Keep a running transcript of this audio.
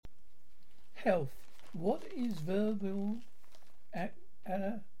Health. What is verbal ap-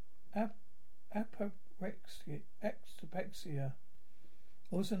 ana- ap- apraxia,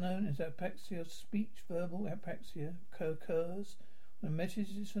 also known as apraxia of speech? Verbal apraxia occurs when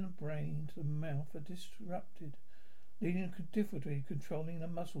messages from the brain to the mouth are disrupted, leading to difficulty controlling the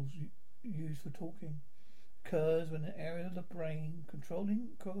muscles used for talking. Occurs when an area of the brain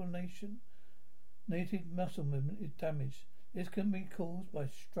controlling coordination, native muscle movement is damaged. This can be caused by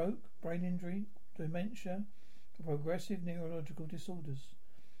stroke, brain injury, dementia, or progressive neurological disorders.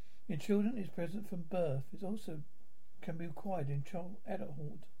 In children, it is present from birth. It also can be acquired in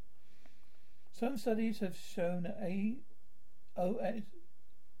adulthood. Some studies have shown that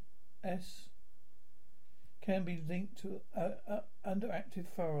AOS can be linked to underactive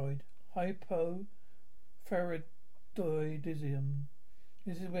thyroid, hypothyroidism.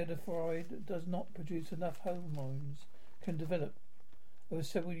 This is where the thyroid does not produce enough hormones, can develop over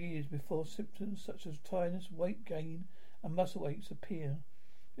several years before symptoms such as tiredness, weight gain, and muscle aches appear.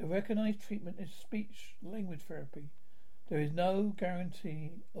 The recognized treatment is speech-language therapy. There is no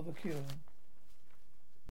guarantee of a cure.